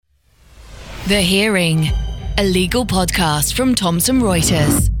The Hearing, a legal podcast from Thomson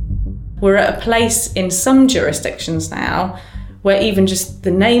Reuters. We're at a place in some jurisdictions now where even just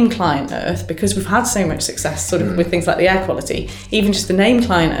the name ClientEarth, because we've had so much success sort of with things like the air quality, even just the name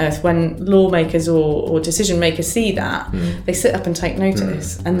ClientEarth, when lawmakers or decision makers see that, they sit up and take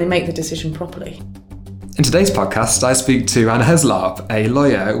notice and they make the decision properly. In today's podcast, I speak to Anna Heslop, a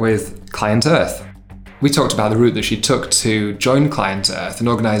lawyer with ClientEarth. We talked about the route that she took to join ClientEarth, an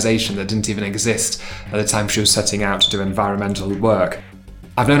organisation that didn't even exist at the time she was setting out to do environmental work.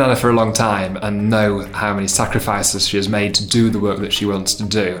 I've known Anna for a long time and know how many sacrifices she has made to do the work that she wants to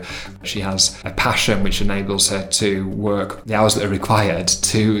do. She has a passion which enables her to work the hours that are required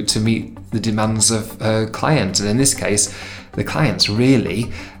to meet the demands of her client. And in this case, the client's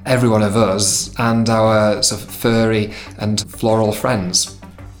really every one of us and our sort of furry and floral friends.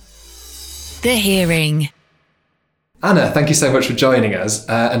 The Hearing. Anna, thank you so much for joining us,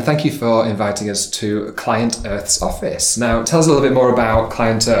 and thank you for inviting us to ClientEarth's office. Now, tell us a little bit more about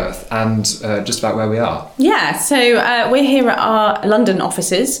ClientEarth and just about where we are. Yeah, so we're here at our London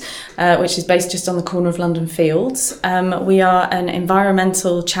offices, which is based just on the corner of London Fields. We are an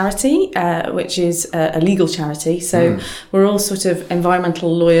environmental charity, which is a legal charity. So we're all sort of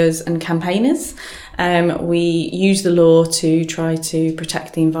environmental lawyers and campaigners. We use the law to try to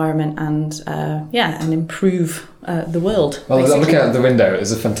protect the environment and improve the world. Well, basically. I'm looking out the window.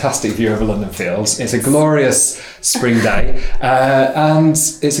 There's a fantastic view over London Fields. It's a glorious spring day, and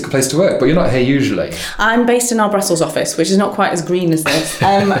it's a good place to work. But you're not here usually. I'm based in our Brussels office, which is not quite as green as this.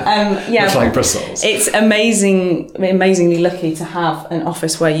 Much like Brussels. It's amazingly lucky to have an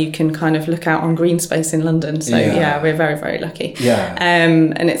office where you can kind of look out on green space in London. So yeah we're very, very lucky. Yeah.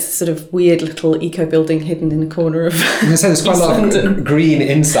 And it's a sort of weird little eco building hidden in the corner of. I'm going to say there's quite a lot of green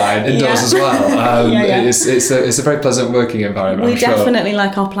indoors as well. It's a very pleasant working environment. We definitely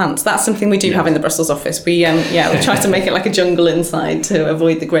like our plants. That's something we do have in the Brussels office. We try to make it like a jungle inside to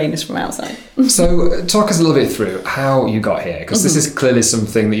avoid the greyness from outside. So talk us a little bit through how you got here, because this is clearly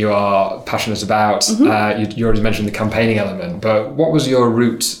something that you are passionate about. You already mentioned the campaigning element, but what was your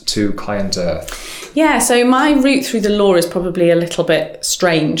route to ClientEarth? Yeah, so my route through the law is probably a little bit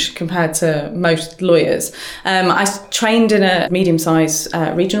strange compared to most lawyers. I trained in a medium-sized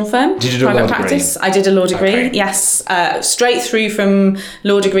regional firm. Did you do private a law practice. degree? I did a law degree, Okay. yes. Straight through from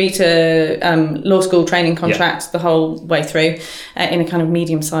law degree to law school training contract, the whole way through in a kind of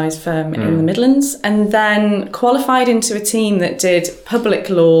medium-sized firm in the Midlands. And then qualified into a team that did public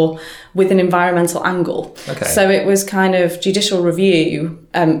law with an environmental angle. Okay. So it was kind of judicial review,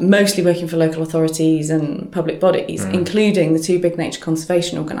 mostly working for local authorities and public bodies, including the two big nature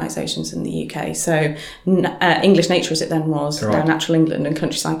conservation organisations in the UK. So English Nature, as it then was, Right. Natural England and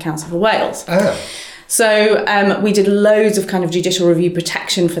Countryside Council for Wales. Oh. So we did loads of kind of judicial review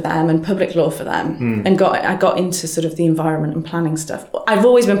protection for them and public law for them, and I got into sort of the environment and planning stuff. I've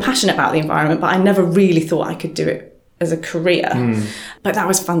always been passionate about the environment, but I never really thought I could do it as a career. But that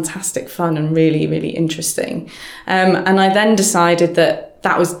was fantastic fun and really, really interesting. And I then decided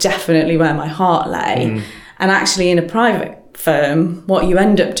that was definitely where my heart lay. And actually in a private firm, what you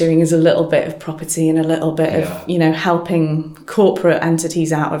end up doing is a little bit of property and a little bit of, helping corporate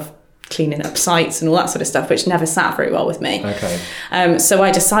entities out of cleaning up sites and all that sort of stuff, which never sat very well with me. Okay. So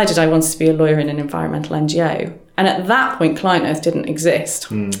I decided I wanted to be a lawyer in an environmental NGO. And at that point, ClientEarth didn't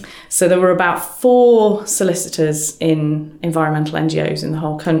exist. So there were about 4 solicitors in environmental NGOs in the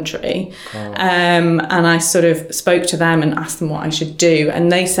whole country. And I sort of spoke to them and asked them what I should do.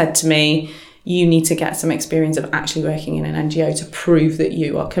 And they said to me, you need to get some experience of actually working in an NGO to prove that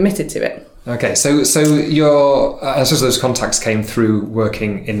you are committed to it. Okay, so your I suppose those contacts came through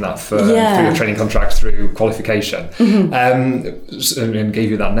working in that firm, through your training contract, through qualification, and gave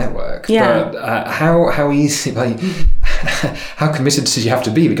you that network. Yeah. But how easy, how committed did you have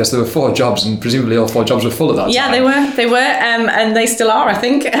to be? Because there were 4 jobs, and presumably all 4 jobs were full at that time. Yeah, they were, and they still are, I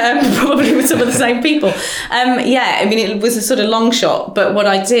think, probably with some of the same people. It was a sort of long shot, but what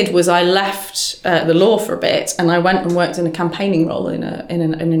I did was I left the law for a bit, and I went and worked in a campaigning role in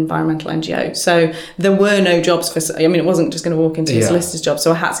an environmental NGO. So there were no jobs it wasn't just going to walk into a solicitor's job,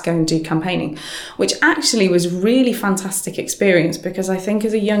 so I had to go and do campaigning, which actually was really fantastic experience, because I think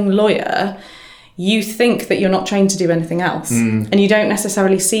as a young lawyer, you think that you're not trained to do anything else, and you don't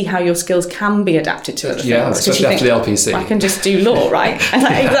necessarily see how your skills can be adapted to other things. Yeah, especially after the LPC. I can just do law, right?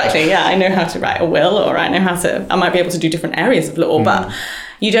 Exactly, yeah, I know how to write a will, or I might be able to do different areas of law, but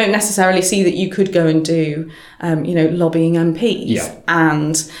you don't necessarily see that you could go and do, lobbying MPs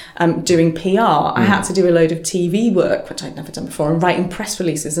and doing PR. I had to do a load of TV work, which I'd never done before, and writing press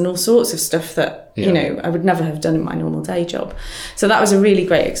releases and all sorts of stuff that, I would never have done in my normal day job. So that was a really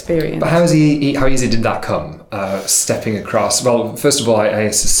great experience. But how easy did that come, stepping across? Well, first of all,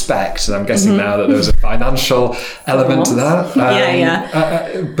 I suspect, and I'm guessing now that there was a financial element to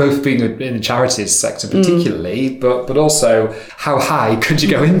that. Both being in the charities sector particularly, but also how high could you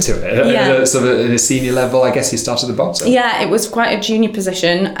go into it? At a senior level, I guess you started at the bottom. Yeah, it was quite a junior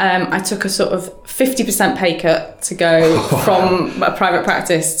position. I took a sort of 50% pay cut to go from a private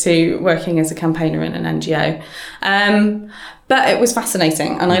practice to working as a campaigner in an NGO. But it was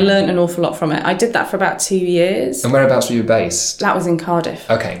fascinating and I learned an awful lot from it. I did that for about 2 years. And whereabouts were you based? That was in Cardiff.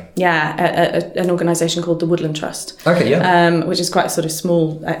 Okay. Yeah, an organisation called the Woodland Trust. Okay, yeah. Which is quite a sort of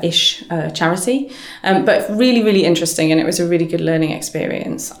small-ish charity. But really, really interesting, and it was a really good learning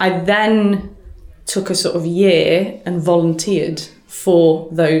experience. I then took a sort of year and volunteered for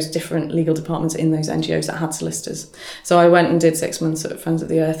those different legal departments in those NGOs that had solicitors. So I went and did 6 months at Friends of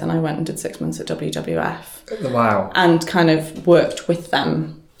the Earth, and I went and did 6 months at WWF. Wow. And kind of worked with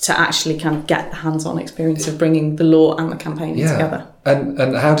them to actually kind of get the hands-on experience of bringing the law and the campaigning together.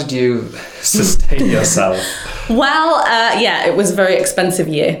 And how did you sustain yourself? Well, it was a very expensive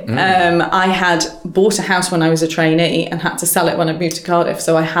year. I had bought a house when I was a trainee and had to sell it when I moved to Cardiff,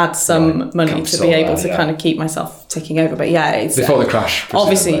 so I had some money to be able to kind of keep myself ticking over. But it's before the crash.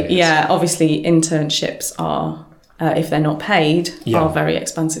 Obviously internships are, if they're not paid, are very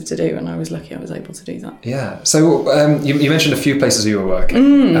expensive to do, and I was lucky I was able to do that. Yeah. So you mentioned a few places you were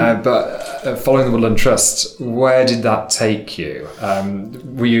working, but following the Woodland Trust, where did that take you?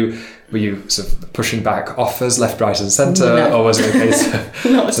 Were you sort of pushing back offers left, right and centre, or was it a case of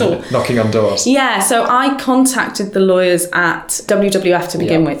not at all. Knocking on doors? Yeah, so I contacted the lawyers at WWF to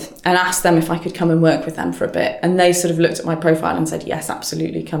begin with and asked them if I could come and work with them for a bit. And they sort of looked at my profile and said, yes,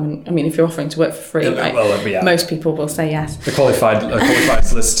 absolutely, come and... I mean, if you're offering to work for free, most people will say yes. A qualified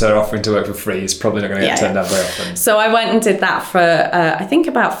solicitor offering to work for free is probably not going to get turned down very often. So I went and did that for, I think,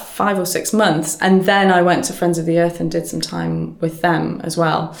 about 5 or 6 months. And then I went to Friends of the Earth and did some time with them as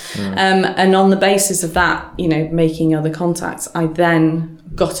well. And on the basis of that, making other contacts, I then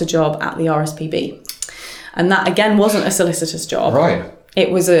got a job at the RSPB. And that, again, wasn't a solicitor's job. Right. It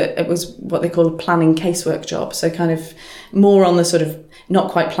was what they call a planning casework job. So kind of more on the sort of,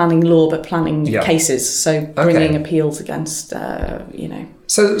 not quite planning law, but planning cases. So bringing appeals against,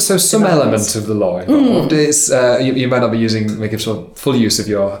 So some element of the law involved. It's you might not be making sort of full use of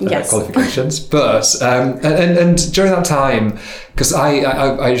your qualifications, but and during that time, because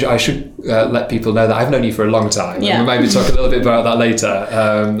I should let people know that I've known you for a long time. Yeah. And we maybe talk a little bit about that later,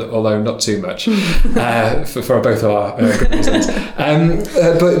 although not too much for both of our good reasons.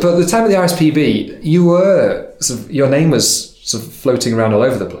 But the time at the RSPB, you were your name was sort of floating around all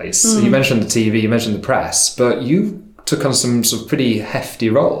over the place. You mentioned the TV, you mentioned the press, but you took on some sort of pretty hefty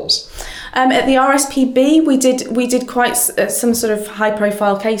roles. At the RSPB, we did quite some sort of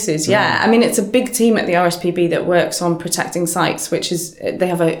high-profile cases. Yeah, I mean, it's a big team at the RSPB that works on protecting sites, which is they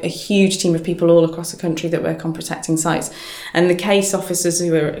have a huge team of people all across the country that work on protecting sites, and the case officers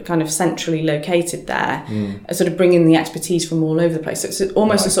who are kind of centrally located there are sort of bringing the expertise from all over the place. So it's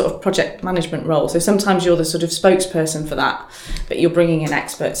almost a sort of project management role. So sometimes you're the sort of spokesperson for that, but you're bringing in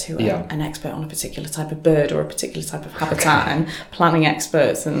experts who are an expert on a particular type of bird or a particular type of habitat, and planning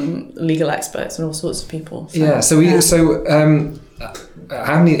experts and legal experts and all sorts of people.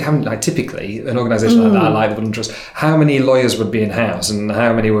 How many typically an organisation like that, like the Woodland Trust, how many lawyers would be in house and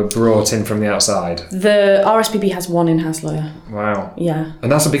how many were brought in from the outside? The RSPB has one in-house lawyer. Wow. Yeah.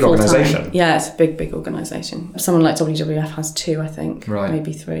 And that's a big organisation. Yeah, it's a big organisation. Someone like WWF has 2, I think. Right.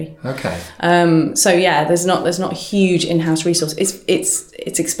 Maybe 3. Okay. There's not a huge in-house resource.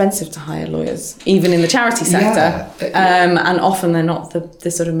 It's expensive to hire lawyers, even in the charity sector. And often they're not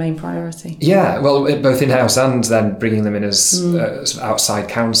the sort of main priority. Yeah, well, both in-house and then bringing them in as sort of outside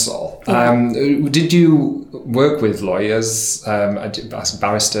counsel. Did you work with lawyers,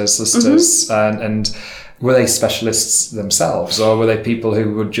 barristers, solicitors, and were they specialists themselves, or were they people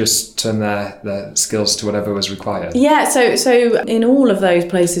who would just turn their skills to whatever was required? Yeah, so in all of those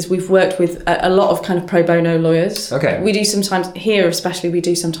places we've worked with a lot of kind of pro bono lawyers. Okay. We do sometimes, here especially, we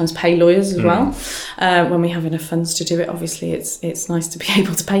do sometimes pay lawyers as well. When we have enough funds to do it, obviously it's nice to be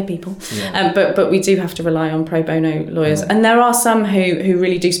able to pay people. Yeah. But we do have to rely on pro bono lawyers. And there are some who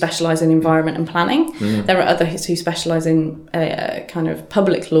really do specialise in environment and planning. There are others who specialise in kind of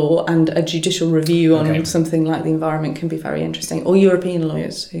public law, and a judicial review on something like the environment can be very interesting, or European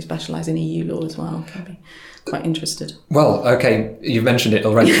lawyers who specialise in EU law as well can be. quite interested. Well, okay, you've mentioned it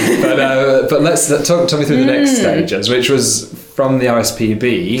already, but let's talk me through the next stages, which was from the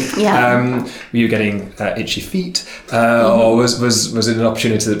RSPB. Yeah. Were you getting itchy feet, or was it an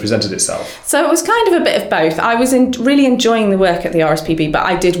opportunity that presented itself? So it was kind of a bit of both. I was really enjoying the work at the RSPB, but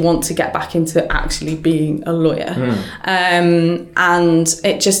I did want to get back into actually being a lawyer. And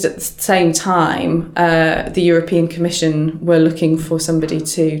it just at the same time, the European Commission were looking for somebody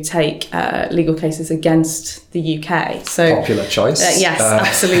to take legal cases against the UK. So popular choice. Yes,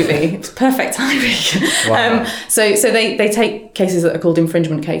 absolutely. It's perfect timing. Wow. So they take cases that are called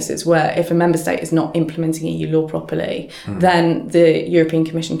infringement cases, where if a member state is not implementing EU law properly, then the European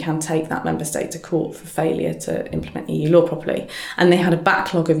Commission can take that member state to court for failure to implement EU law properly. And they had a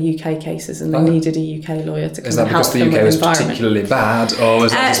backlog of UK cases, and they needed a UK lawyer to come and help them with the environment. Is that because the UK was particularly bad, or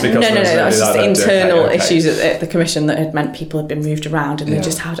was that just because no, that was just internal okay. issues at the Commission that had meant people had been moved around, and they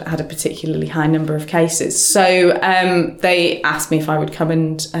just had a particularly high number of cases. So they asked me if I would come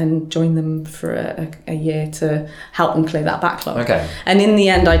and join them for a year to help them clear that backlog. Okay. And in the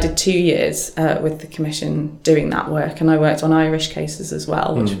end, I did 2 years with the Commission doing that work, and I worked on Irish cases as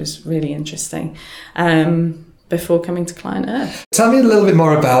well, which was really interesting. Before coming to ClientEarth. Tell me a little bit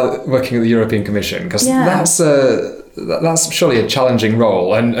more about working at the European Commission, because that's surely a challenging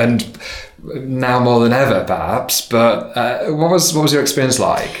role, and now more than ever perhaps. But what was your experience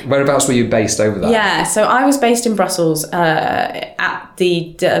like? Whereabouts were you based over there? Yeah, so I was based in Brussels at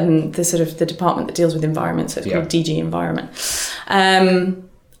the sort of the department that deals with environment, so it's called DG Environment.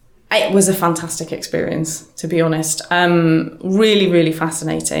 It was a fantastic experience, to be honest. Really, really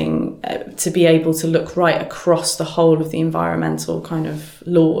fascinating to be able to look right across the whole of the environmental kind of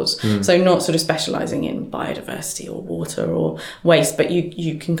laws. So not sort of specialising in biodiversity or water or waste, but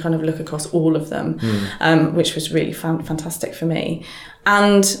you can kind of look across all of them, which was really fantastic for me.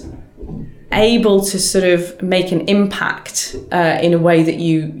 And able to sort of make an impact in a way that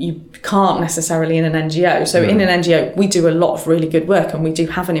you can't necessarily in an NGO. So in an NGO, we do a lot of really good work and we do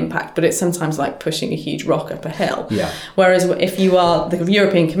have an impact, but it's sometimes like pushing a huge rock up a hill. Yeah. Whereas if you are the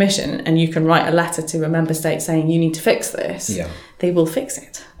European Commission and you can write a letter to a member state saying you need to fix this, they will fix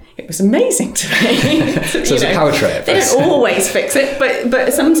it. It was amazing to me. So it's a power trip. They don't always fix it,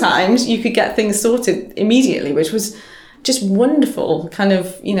 but sometimes you could get things sorted immediately, which was just wonderful, kind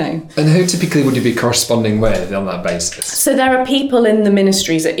of, And who typically would you be corresponding with on that basis? So there are people in the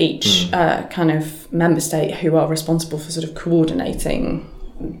ministries at each kind of member state who are responsible for sort of coordinating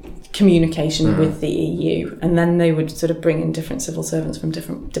communication with the EU, and then they would sort of bring in different civil servants from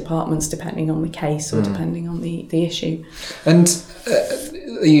different departments depending on the case or depending on the issue. And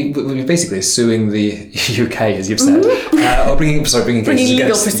you're basically suing the UK, as you've said, or bringing cases legal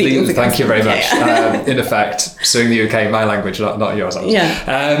proceedings. Thank you very much. In effect, suing the UK, my language, not yours.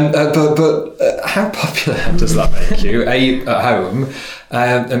 Yeah. But how popular does that make you? A, at home,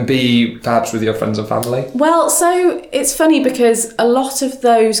 and B, perhaps with your friends and family? Well, so it's funny because a lot of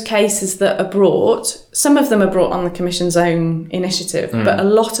those cases that are brought, some of them are brought on the Commission's own initiative, but a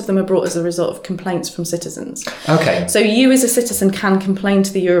lot of them are brought as a result of complaints from citizens. Okay. So you as a citizen can complain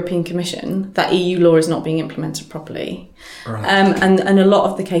to the European Commission that EU law is not being implemented properly. Right. And a lot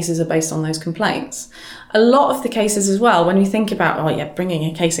of the cases are based on those complaints. A lot of the cases as well, when you think about, bringing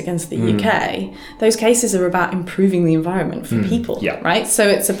a case against the UK, those cases are about improving the environment for people, right? So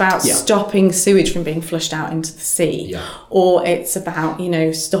it's about stopping sewage from being flushed out into the sea, or it's about,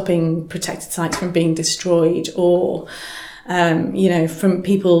 stopping protected sites from being destroyed, or, from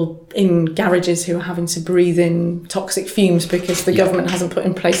people in garages who are having to breathe in toxic fumes because the government hasn't put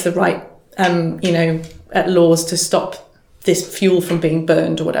in place the right, laws to stop this fuel from being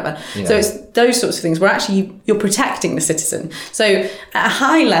burned or whatever. Yeah. So it's those sorts of things where actually you're protecting the citizen. So at a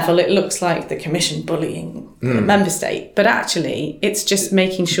high level, it looks like the Commission bullying the member state, but actually it's just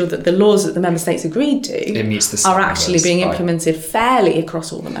making sure that the laws that the member states agreed to are actually being implemented fairly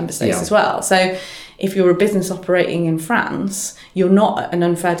across all the member states as well. So if you're a business operating in France, you're not at an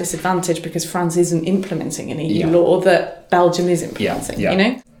unfair disadvantage because France isn't implementing an EU law that Belgium is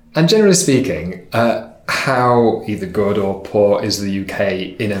implementing, And generally speaking, how either good or poor is the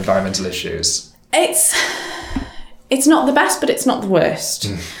UK in environmental issues? It's not the best, but it's not the worst.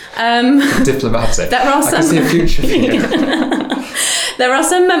 Diplomatic. There are some, I can see a future for you. There are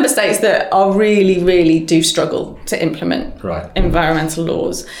some member states that are really, really do struggle to implement environmental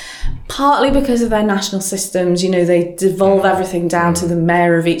laws. Partly because of their national systems, they devolve everything down to the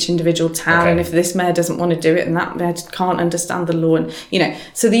mayor of each individual town. And if this mayor doesn't want to do it and that mayor can't understand the law, and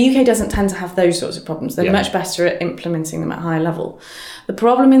so the UK doesn't tend to have those sorts of problems. They're much better at implementing them at high level. The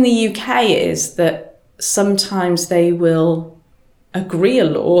problem in the UK is that sometimes they will agree a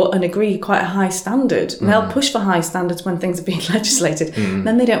law and agree quite a high standard. And they'll push for high standards when things are being legislated.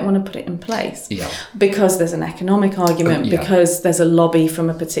 Then they don't want to put it in place because there's an economic argument, because there's a lobby from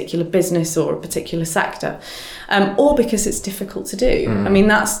a particular business or a particular sector, or because it's difficult to do. I mean,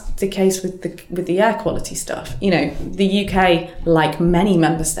 that's the case with the air quality stuff. You know, the UK, like many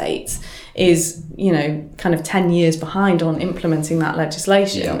member states, is, you know, kind of 10 years behind on implementing that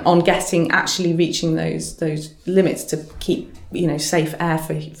legislation, on actually reaching those limits to keep, you know, safe air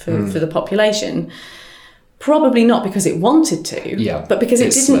for the population. Probably not because it wanted to, but because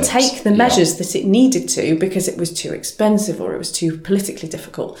it didn't take the measures that it needed to, because it was too expensive or it was too politically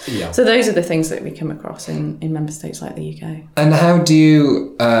difficult. So those are the things that we come across in member states like the UK. And how do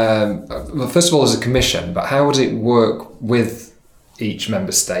you, well, first of all, as a commission, but how would it work with each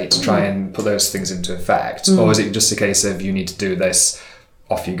member state to try and put those things into effect? Or is it just a case of you need to do this,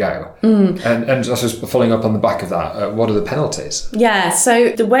 off you go? And I suppose following up on the back of that, what are the penalties? Yeah, so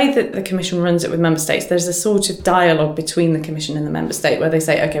the way that the Commission runs it with member states, there's a sort of dialogue between the Commission and the member state where they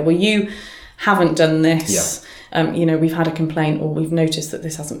say, okay, well, you haven't done this. You know, we've had a complaint, or we've noticed that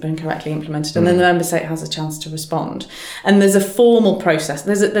this hasn't been correctly implemented, and then the member state has a chance to respond. And there's a formal process.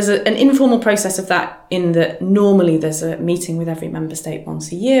 There's an informal process of that, in that normally there's a meeting with every member state once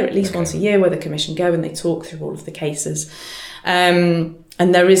a year, at least once a year, where the Commission go and they talk through all of the cases.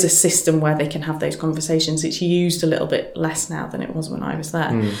 And there is a system where they can have those conversations. It's used a little bit less now than it was when I was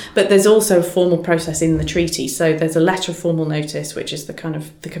there. But there's also a formal process in the treaty. So there's a letter of formal notice, which is the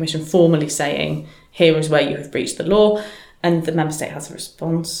Commission formally saying, here is where you have breached the law, and the member state has a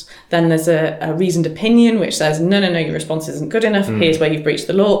response. Then there's a reasoned opinion, which says, no, your response isn't good enough. Here's where you've breached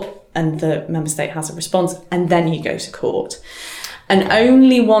the law, and the member state has a response, and then you go to court. And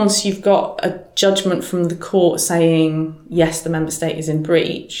only once you've got a judgment from the court saying, yes, the member state is in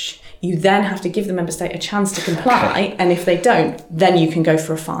breach, you then have to give the member state a chance to comply. And if they don't, then you can go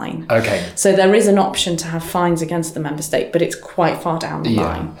for a fine. So there is an option to have fines against the member state, but it's quite far down the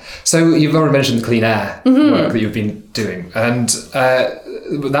line. So you've already mentioned the clean air work that you've been doing, and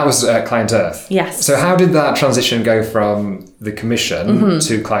that was ClientEarth. Yes. So how did that transition go from the Commission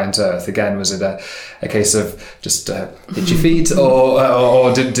to ClientEarth? Again, was it a case of just itchy feet,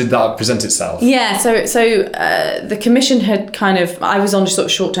 or did that present itself? Yeah, so the Commission had I was on a sort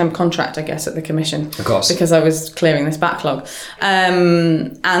of short-term contract, I guess, at the Commission. Of course. Because I was clearing this backlog.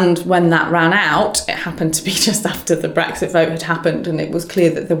 And when that ran out, it happened to be just after the Brexit vote had happened, and it was clear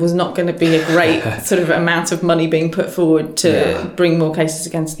that there was not going to be a great sort of amount of money being put forward to bring more cases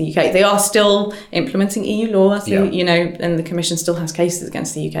against the UK. They are still implementing EU law, you know, and the Commission still has cases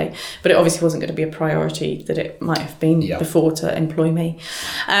against the UK, but it obviously wasn't going to be a priority that it might have been before to employ me.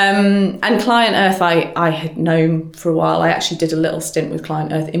 And ClientEarth, I had known for a while. I actually did a little stint with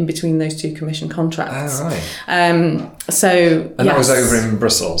ClientEarth in between those two Commission contracts. Oh, right. And that was over in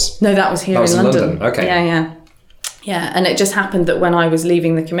Brussels? No, that was here in London. Okay. Yeah, and it just happened that when I was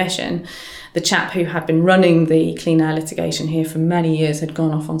leaving the Commission, the chap who had been running the clean air litigation here for many years had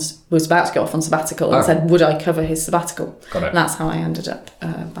was about to go off on sabbatical and said, would I cover his sabbatical? Got it. And that's how I ended up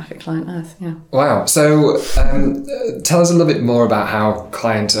back at ClientEarth, Wow. So tell us a little bit more about how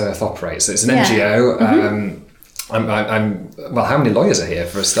ClientEarth operates. It's an NGO. Well, how many lawyers are here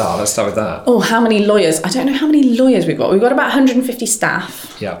for a start? Let's start with that. Oh, how many lawyers? I don't know how many lawyers we've got. We've got about 150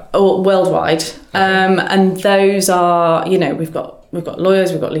 staff worldwide. And those are, you know, we've got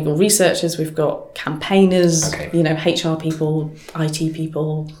lawyers, we've got legal researchers, we've got campaigners, you know, HR people, IT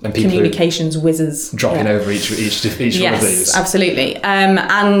people, and communications whizzes. Dropping over each one of these. Yes, absolutely. And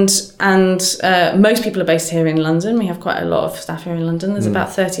most people are based here in London. We have quite a lot of staff here in London. There's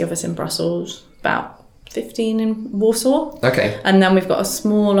about 30 of us in Brussels, about 15 in Warsaw. Okay. And then we've got a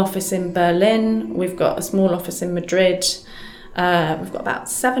small office in Berlin. We've got a small office in Madrid. We've got about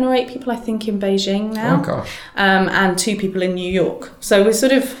 7 or 8 people, I think, in Beijing now. Oh, gosh. And 2 people in New York. So we're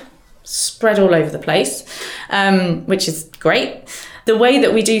sort of spread all over the place, which is great. The way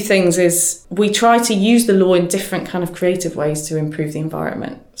that we do things is we try to use the law in different kind of creative ways to improve the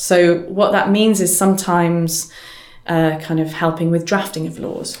environment. So what that means is sometimes kind of helping with drafting of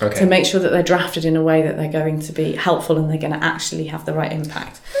laws to make sure that they're drafted in a way that they're going to be helpful and they're going to actually have the right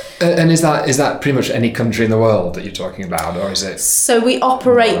impact. And is that pretty much any country in the world that you're talking about, or is it? So we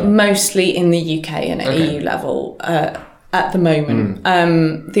operate mostly in the UK and at EU level at the moment.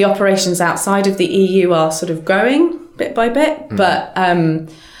 The operations outside of the EU are sort of growing bit by bit, but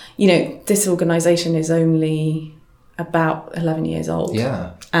you know, this organisation is only about 11 years old.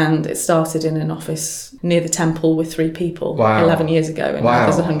 Yeah. And it started in an office near the Temple with 3 people 11 years ago, and now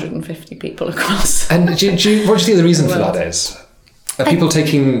there's 150 people across. And what do you think the reason for that is? Are people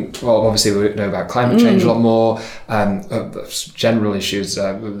taking, well, obviously we know about climate change a lot more, general issues,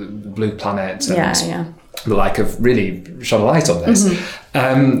 Blue Planet, and the like have really shone a light on this.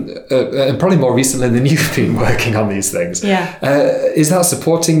 And probably more recently than you've been working on these things. Is that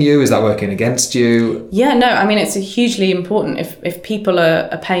supporting you? Is that working against you? Yeah, no, I mean, it's hugely important. If people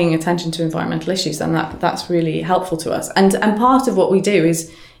are paying attention to environmental issues, then that's really helpful to us. And part of what we do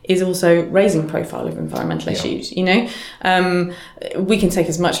is also raising profile of environmental issues. You know, we can take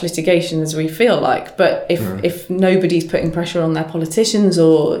as much litigation as we feel like, but if nobody's putting pressure on their politicians,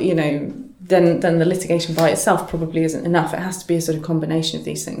 or you know, then the litigation by itself probably isn't enough. It has to be a sort of combination of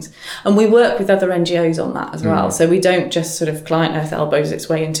these things, and we work with other NGOs on that as well. So we don't just sort of ClientEarth elbows its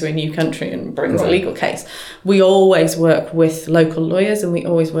way into a new country and brings a legal case. We always work with local lawyers, and we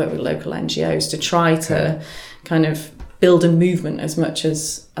always work with local NGOs to try to kind of build a movement as much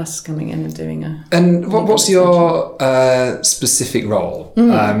as us coming in and doing a... And what's your specific role?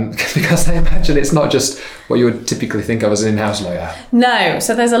 Because I imagine it's not just what you would typically think of as an in-house lawyer. No,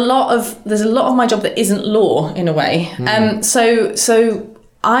 so there's a lot of my job that isn't law in a way. So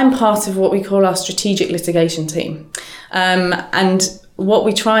I'm part of what we call our strategic litigation team. And what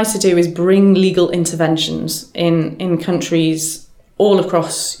we try to do is bring legal interventions in countries all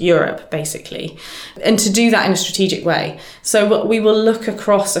across Europe, basically, and to do that in a strategic way. So we will look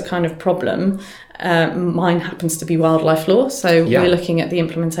across a kind of problem. Mine happens to be wildlife law, so we're looking at the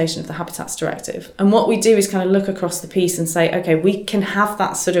implementation of the Habitats Directive. And what we do is kind of look across the piece and say, okay, we can have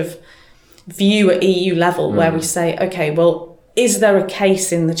that sort of view at EU level where we say, okay, well, is there a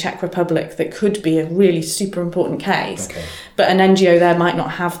case in the Czech Republic that could be a really super important case, but an NGO there might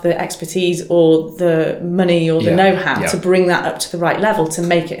not have the expertise or the money or the know-how to bring that up to the right level to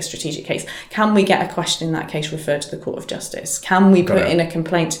make it a strategic case? Can we get a question in that case referred to the Court of Justice? Can we put in a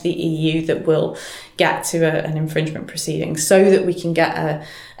complaint to the EU that will get to an infringement proceeding so that we can get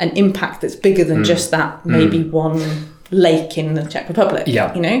an impact that's bigger than just that maybe one lake in the Czech Republic,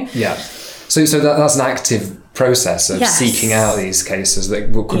 you know? So that's an active process of seeking out these cases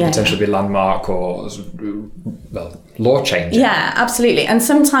that could potentially be landmark or, well, law changing. Yeah, absolutely. And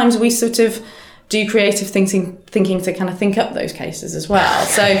sometimes we sort of do creative thinking to kind of think up those cases as well.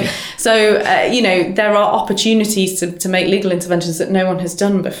 So you know, there are opportunities to make legal interventions that no one has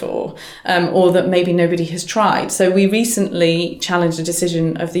done before, or that maybe nobody has tried. So we recently challenged a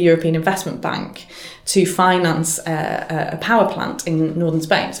decision of the European Investment Bank to finance a power plant in northern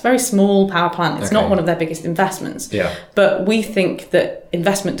Spain. It's a very small power plant. It's not one of their biggest investments. But we think that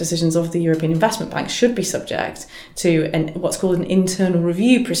investment decisions of the European Investment Bank should be subject to what's called an internal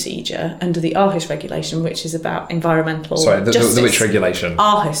review procedure under the Aarhus regulation, which is about environmental justice. The which regulation?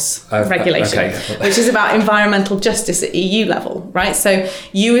 Aarhus regulation, which is about environmental justice at EU level, right? So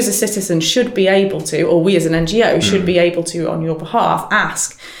you as a citizen should be able to, or we as an NGO should be able to, on your behalf,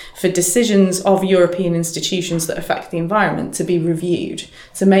 ask for decisions of European institutions that affect the environment to be reviewed,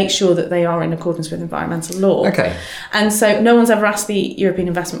 to make sure that they are in accordance with environmental law. And so no one's ever asked the European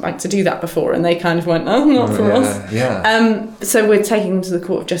Investment Bank to do that before, and they kind of went, oh, not for us. So we're taking them to the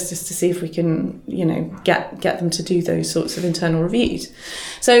Court of Justice to see if we can, you know, get them to do those sorts of internal reviews.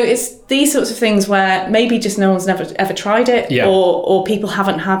 So it's these sorts of things where maybe just no one's ever tried it, or people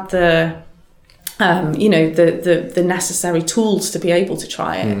haven't had the you know, the necessary tools to be able to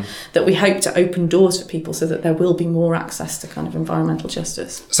try it, that we hope to open doors for people so that there will be more access to kind of environmental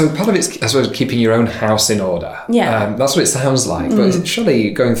justice. So part of it's, I suppose, keeping your own house in order. That's what it sounds like. But surely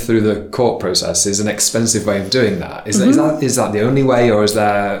going through the court process is an expensive way of doing that. Is that the only way, or is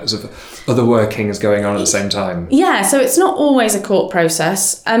there sort of other workings going on at the same time? Yeah, so it's not always a court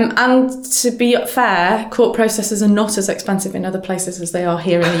process. And to be fair, court processes are not as expensive in other places as they are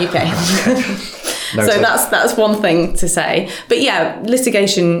here in the UK. So that's one thing to say. But yeah,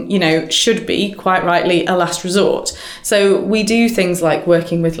 litigation, you know, should be quite rightly a last resort. So we do things like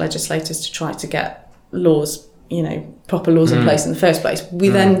working with legislators to try to get laws, you know, proper laws in place in the first place. We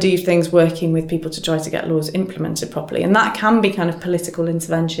then do things working with people to try to get laws implemented properly. And that can be kind of political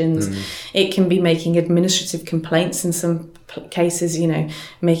interventions. It can be making administrative complaints in some cases, you know,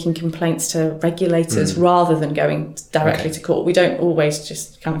 making complaints to regulators rather than going directly to court. We don't always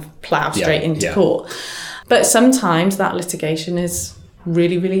just kind of plough straight into court. But sometimes that litigation is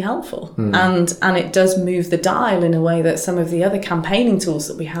really, really helpful. And it does move the dial in a way that some of the other campaigning tools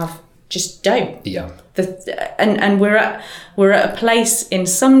that we have just don't. And we're at a place in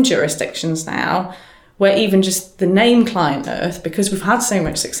some jurisdictions now where even just the name ClientEarth, because we've had so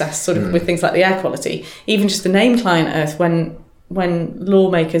much success sort of with things like the air quality, even just the name ClientEarth, when when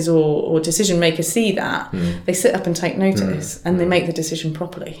lawmakers or decision makers see that, they sit up and take notice and they make the decision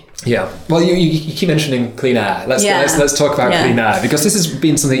properly. Yeah. Well, you keep mentioning clean air. Let's talk about clean air, because this has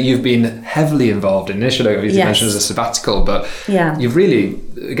been something you've been heavily involved in. Initially, you mentioned as a sabbatical, but you've really,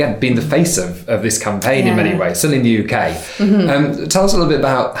 again, been the face of this campaign in many ways, certainly in the UK. Tell us a little bit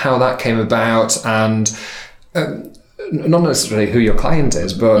about how that came about, and not necessarily who your client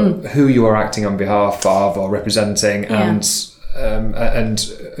is, but who you are acting on behalf of or representing, and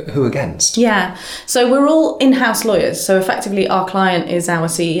who against. Yeah, so we're all in-house lawyers, so effectively our client is our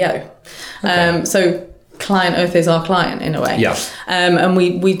CEO. So ClientEarth is our client in a way. And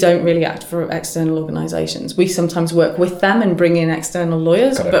we don't really act for external organisations. We sometimes work with them and bring in external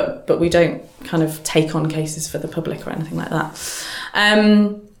lawyers, but we don't kind of take on cases for the public or anything like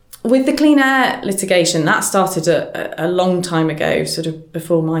that. With the Clean Air litigation, that started a long time ago, sort of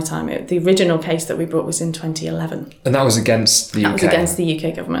before my time. The original case that we brought was in 2011. And that was against the UK? That was against the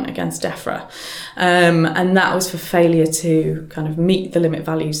UK government, against DEFRA. And that was for failure to kind of meet the limit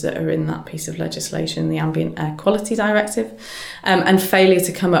values that are in that piece of legislation, the Ambient Air Quality Directive, and failure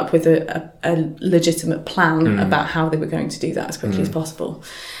to come up with a legitimate plan about how they were going to do that as quickly as possible.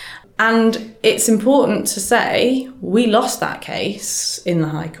 And it's important to say we lost that case in the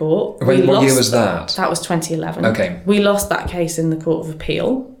High Court. What year was that? That was 2011. Okay. We lost that case in the Court of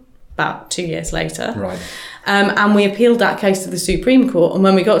Appeal about 2 years later. Right. And we appealed that case to the Supreme Court. And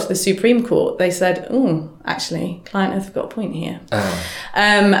when we got to the Supreme Court, they said, actually, ClientEarth have got a point here.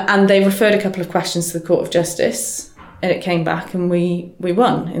 And they referred a couple of questions to the Court of Justice. And it came back and we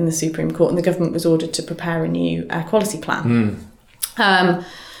won in the Supreme Court. And the government was ordered to prepare a new air quality plan.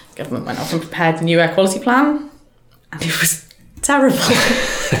 Government went off and prepared the new air quality plan, and it was terrible.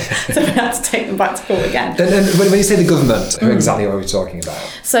 So we had to take them back to court again. And when you say the government, who exactly are we talking about?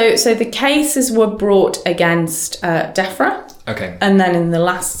 So the cases were brought against DEFRA. Okay. And then in the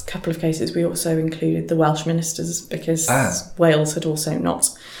last couple of cases, we also included the Welsh ministers, because Wales had also not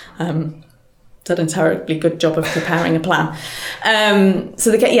done a terribly good job of preparing a plan.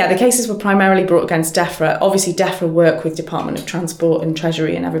 So the cases were primarily brought against DEFRA. Obviously, DEFRA work with Department of Transport and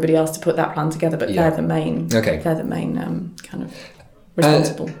Treasury and everybody else to put that plan together, but they're the main. They're the main kind of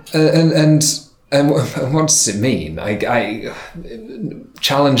responsible. And what does it mean?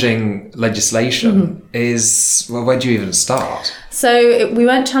 Challenging legislation is, well, where do you even start? So we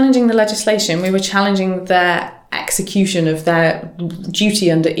weren't challenging the legislation. We were challenging their execution of their duty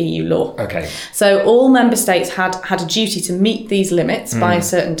under EU law. Okay. So all member states had a duty to meet these limits by a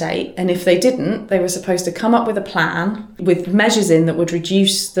certain date, and if they didn't, they were supposed to come up with a plan with measures in that would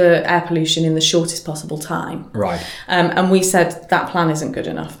reduce the air pollution in the shortest possible time. Right. And we said that plan isn't good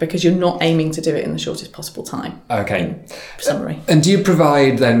enough because you're not aiming to do it in the shortest possible time. Okay. In summary. And do you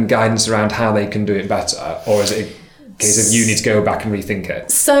provide then guidance around how they can do it better, or is it a case of you need to go back and rethink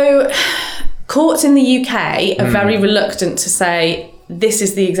it? So courts in the UK are very reluctant to say this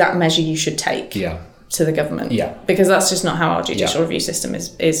is the exact measure you should take to the government, because that's just not how our judicial review system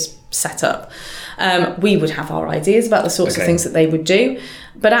is set up. We would have our ideas about the sorts of things that they would do,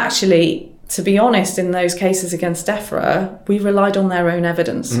 but actually, to be honest, in those cases against DEFRA, we relied on their own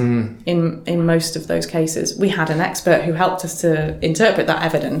evidence in most of those cases. We had an expert who helped us to interpret that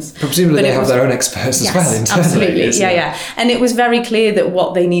evidence. Presumably they have their own experts as well internally. Absolutely, yeah. And it was very clear that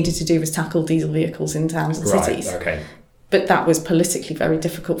what they needed to do was tackle diesel vehicles in towns and cities. Okay. But that was politically very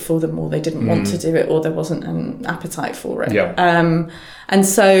difficult for them, or they didn't want to do it, or there wasn't an appetite for it. Yeah. And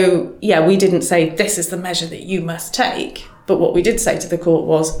so, we didn't say this is the measure that you must take. But what we did say to the court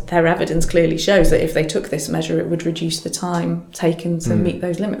was their evidence clearly shows that if they took this measure, it would reduce the time taken to meet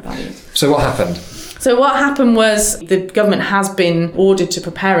those limit values. So what happened? So what happened was the government has been ordered to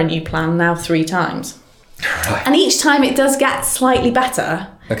prepare a new plan now 3 times. Right. And each time it does get slightly better.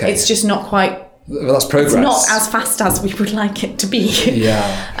 Okay. It's just not quite... Well, that's progress. It's not as fast as we would like it to be.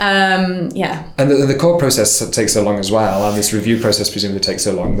 And the court process takes so long as well, and this review process presumably takes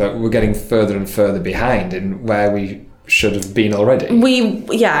so long that we're getting further and further behind in where we should have been already.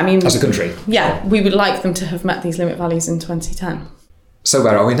 As a country. Yeah, we would like them to have met these limit values in 2010. So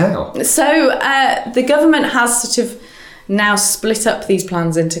where are we now? So the government has sort of now split up these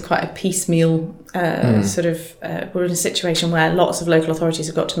plans into quite a piecemeal we're in a situation where lots of local authorities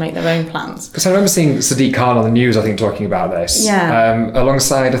have got to make their own plans. Because I remember seeing Sadiq Khan on the news, I think, talking about this.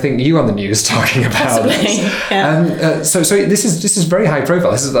 Alongside, I think, you on the news talking about this. So this is very high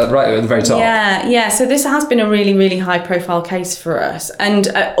profile. This is right at the very top. So this has been a really, really high profile case for us. And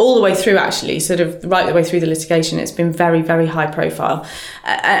all the way through, actually, sort of right the way through the litigation, it's been very, very high profile.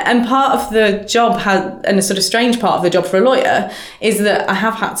 And part of the job and a sort of strange part of the job for a lawyer is that I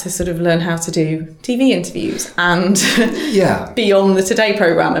have had to sort of learn how to do do TV interviews and Yeah. be on the Today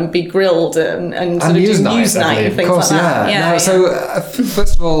programme and be grilled and sort of do news night and things like that. Yeah. So,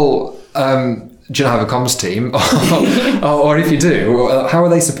 first of all, do you not have a comms team? or if you do, how are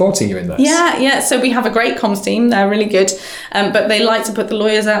they supporting you in this? Yeah. So we have a great comms team. They're really good. But they like to put the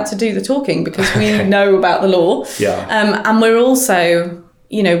lawyers out to do the talking because we know about the law. Yeah. And we're also,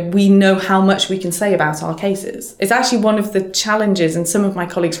 we know how much we can say about our cases. It's actually one of the challenges, and some of my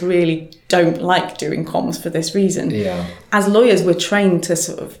colleagues really don't like doing comms for this reason. Yeah. As lawyers, we're trained to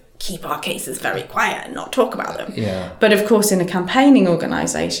sort of keep our cases very quiet and not talk about them. Yeah. But of course, in a campaigning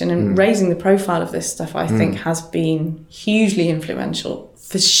organisation and raising the profile of this stuff, I think has been hugely influential.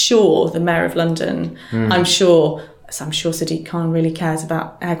 For sure, the Mayor of London, I'm sure Sadiq Khan really cares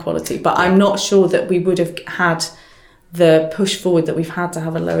about air quality, but I'm not sure that we would have had the push forward that we've had to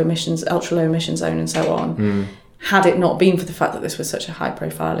have a ultra low emission zone and so on, had it not been for the fact that this was such a high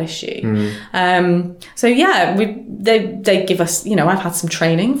profile issue. So yeah, they give us, I've had some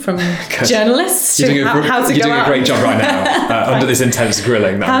training from journalists how to go out. You're doing a great job right now under this intense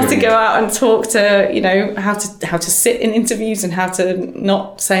grilling. How to go out and talk to, how to sit in interviews and how to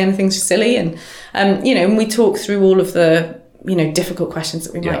not say anything silly. And we talk through all of the, difficult questions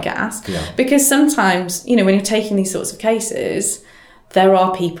that we might get asked. Yeah. Because sometimes, when you're taking these sorts of cases, there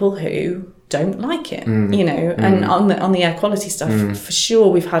are people who don't like it, and on the air quality stuff, for sure,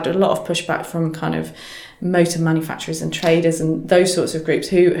 we've had a lot of pushback from kind of motor manufacturers and traders and those sorts of groups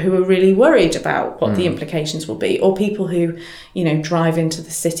who are really worried about what the implications will be, or people who, drive into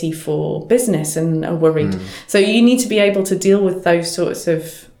the city for business and are worried. So you need to be able to deal with those sorts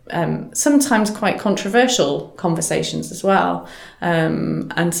of sometimes quite controversial conversations as well,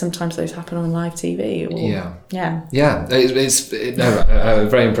 and sometimes those happen on live TV. I'm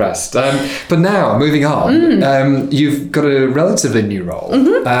very impressed. But now moving on, you've got a relatively new role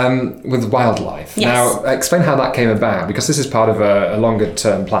with wildlife. Yes. Now explain how that came about, because this is part of a longer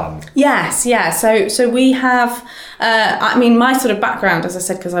term plan. Yes, yeah. So we have. My sort of background, as I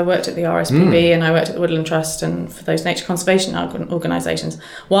said, because I worked at the RSPB and I worked at the Woodland Trust, and for those nature conservation organisations,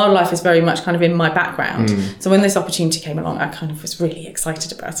 wildlife is very much kind of in my background. So when this opportunity came along, I kind of was really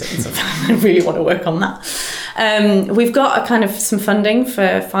excited about it and sort of, I really want to work on that. We've got a kind of some funding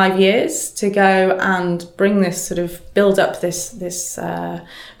for 5 years to go and bring this sort of build up this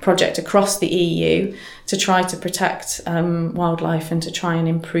project across the EU to try to protect wildlife and to try and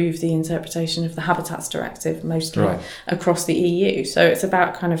improve the interpretation of the Habitats Directive, mostly across the EU. So it's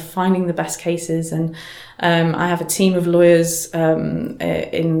about kind of finding the best cases, and I have a team of lawyers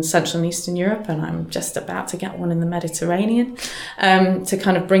in Central and Eastern Europe, and I'm just about to get one in the Mediterranean to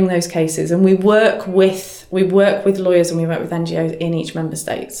kind of bring those cases. And we work with lawyers and we work with NGOs in each member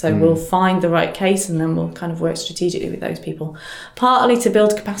state. So we'll find the right case and then we'll kind of work strategically with those people, partly to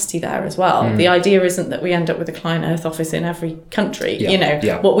build capacity there as well. The idea isn't that we end up with a ClientEarth office in every country.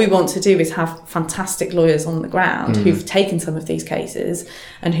 What we want to do is have fantastic lawyers on the ground who've taken some of these cases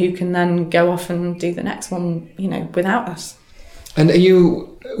and who can then go off and do the next one, without us. And are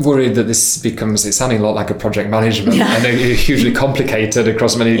you worried that this becomes, it's sounding a lot like a project management, I know you're hugely complicated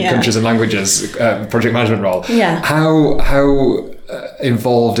across many countries and languages, project management role. How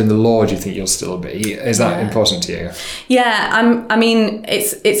involved in the law do you think you'll still be? Is that important to you?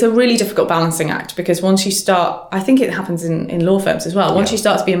 It's a really difficult balancing act, because once you start, I think it happens in law firms as well, once you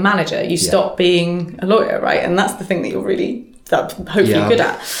start to be a manager, you stop being a lawyer, right? And that's the thing that you're really hopefully good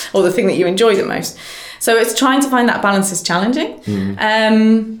at, or the thing that you enjoy the most. So it's trying to find that balance is challenging.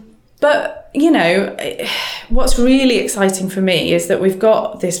 But, what's really exciting for me is that we've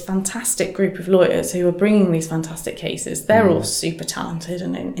got this fantastic group of lawyers who are bringing these fantastic cases. They're all super talented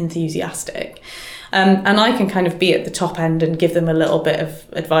and enthusiastic. And I can kind of be at the top end and give them a little bit of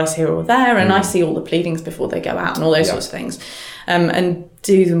advice here or there. And I see all the pleadings before they go out and all those sorts of things. And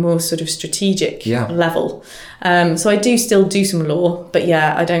do the more sort of strategic level. So I do still do some law, but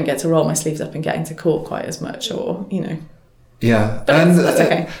I don't get to roll my sleeves up and get into court quite as much, or, Yeah, but and that's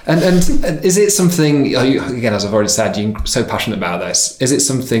okay. And is it something, again, as I've already said, you're so passionate about this, is it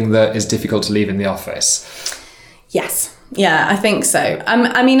something that is difficult to leave in the office? Yes. Yeah, I think so.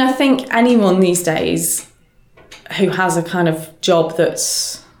 I think anyone these days who has a kind of job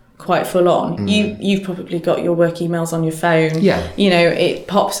that's quite full on, you've probably got your work emails on your phone. It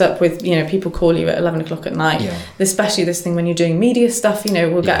pops up with, people call you at 11 o'clock at night, especially this thing when you're doing media stuff,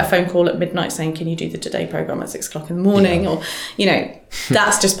 we'll get a phone call at midnight saying, can you do the Today programme at 6 o'clock in the morning, or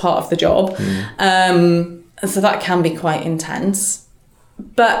that's just part of the job. So that can be quite intense,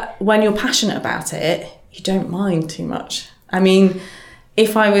 but when you're passionate about it, you don't mind too much.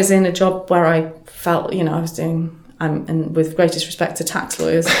 If I was in a job where I felt, I was doing and with greatest respect to tax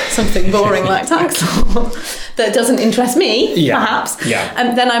lawyers, something boring like tax law that doesn't interest me, perhaps,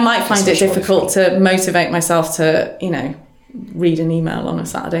 then I might find it difficult to motivate myself to, read an email on a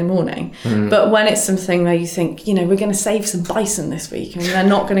Saturday morning. But when it's something where you think, we're going to save some bison this week and they're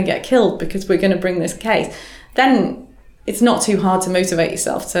not going to get killed because we're going to bring this case, then it's not too hard to motivate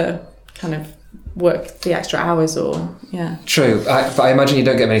yourself to kind of work the extra hours True. But I imagine you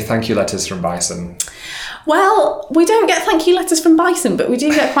don't get many thank you letters from bison. Well, we don't get thank you letters from bison, but we do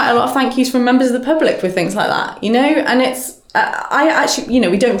get quite a lot of thank yous from members of the public with things like that, and it's, I actually,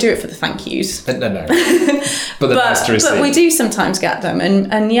 we don't do it for the thank yous. No. But the nice to receive. But we do sometimes get them,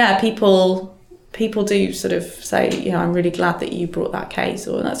 and people do sort of say, I'm really glad that you brought that case,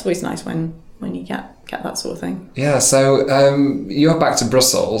 or that's always nice when you get that sort of thing. Yeah, so you're back to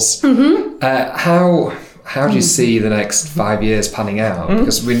Brussels. How do you see the next 5 years panning out?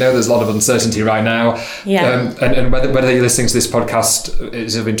 Because we know there's a lot of uncertainty right now. Yeah. And whether you're listening to this podcast,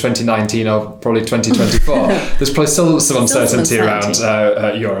 it's in 2019 or probably 2024, there's probably still some uncertainty around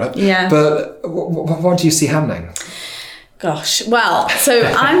Europe. Yeah. But what do you see happening? Gosh, well, so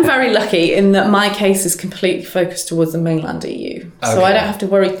I'm very lucky in that my case is completely focused towards the mainland EU. Okay. So I don't have to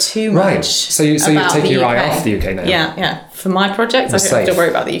worry too much. Right. So you're taking your eye off the UK now? Yeah. For my project, I don't have to worry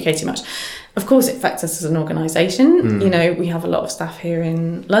about the UK too much. Of course, it affects us as an organisation. We have a lot of staff here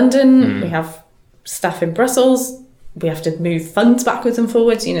in London. We have staff in Brussels. We have to move funds backwards and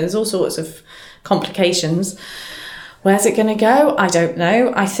forwards. There's all sorts of complications. Where's it going to go? I don't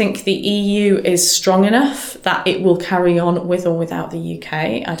know. I think the EU is strong enough that it will carry on with or without the UK.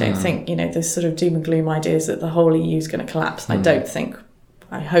 I don't think, there's sort of doom and gloom ideas that the whole EU is going to collapse.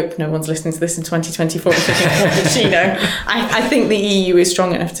 I hope no one's listening to this in 2024 and thinking, I think the EU is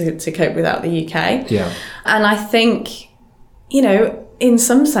strong enough to cope without the UK. Yeah. And I think, in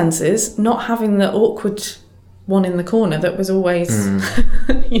some senses, not having the awkward one in the corner that was always,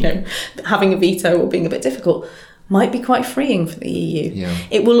 having a veto or being a bit difficult might be quite freeing for the EU. Yeah.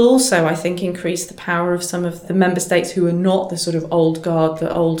 It will also, I think, increase the power of some of the member states who are not the sort of old guard, the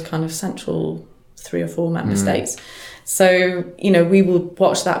old kind of central 3 or 4 member states. So, we will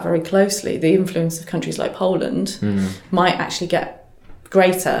watch that very closely. The influence of countries like Poland might actually get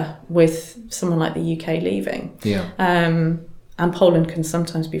greater with someone like the UK leaving. Yeah. And Poland can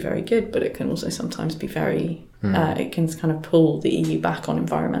sometimes be very good, but it can also sometimes be very, it can kind of pull the EU back on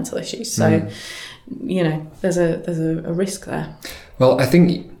environmental issues. So, there's a risk there. Well, I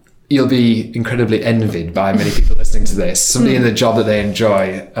think you'll be incredibly envied by many people listening to this. Somebody in the job that they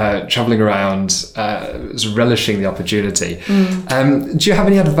enjoy, travelling around, relishing the opportunity. Do you have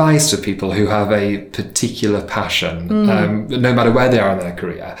any advice for people who have a particular passion, no matter where they are in their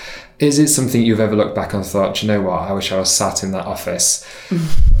career? Is it something you've ever looked back and thought, you know what, I wish I was sat in that office,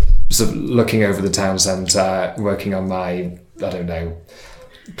 sort of looking over the town centre, working on my,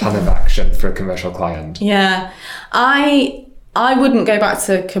 plan of action for a commercial client? Yeah, I wouldn't go back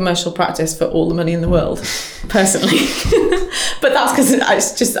to commercial practice for all the money in the world, personally. But that's because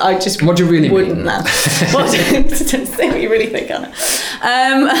I just what do you really wouldn't mean? That. Say what you really think, Anna.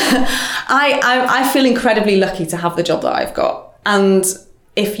 I feel incredibly lucky to have the job that I've got. And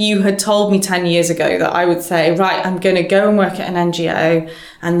if you had told me 10 years ago that I would say, right, I'm going to go and work at an NGO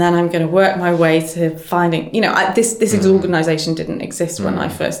and then I'm going to work my way to finding, this organisation didn't exist when I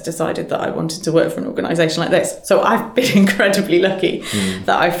first decided that I wanted to work for an organisation like this. So I've been incredibly lucky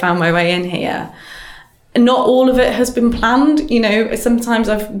that I found my way in here. Not all of it has been planned. Sometimes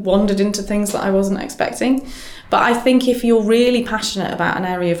I've wandered into things that I wasn't expecting. But I think if you're really passionate about an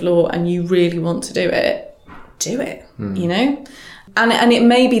area of law and you really want to do it, And it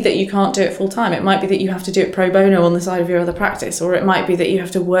may be that you can't do it full time. It might be that you have to do it pro bono on the side of your other practice, or it might be that you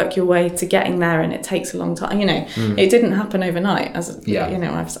have to work your way to getting there and it takes a long time. It didn't happen overnight, as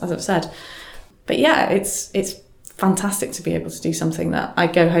I've said. But yeah, it's fantastic to be able to do something that I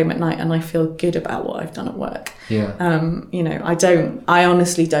go home at night and I feel good about what I've done at work. Yeah. I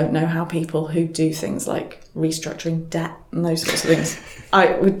honestly don't know how people who do things like restructuring debt and those sorts of things,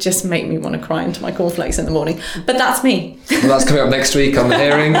 it would just make me want to cry into my cornflakes in the morning. But that's me. Well, that's coming up next week on the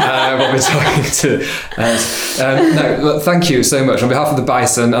hearing. What we're talking to. Thank you so much on behalf of the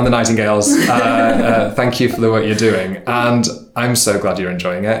bison and the nightingales. Thank you for the work you're doing, and I'm so glad you're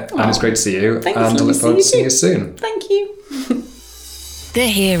enjoying it. And it's great to see you. Thanks, and I look forward to seeing you soon. Thank you. The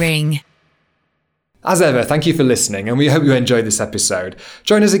Hearing. As ever, thank you for listening, and we hope you enjoyed this episode.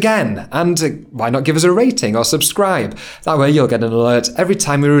 Join us again, and why not give us a rating or subscribe? That way you'll get an alert every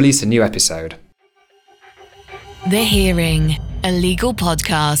time we release a new episode. The Hearing, a legal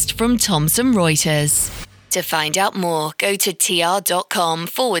podcast from Thomson Reuters. To find out more, go to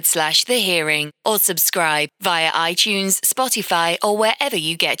tr.com/The Hearing or subscribe via iTunes, Spotify, or wherever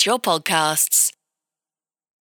you get your podcasts.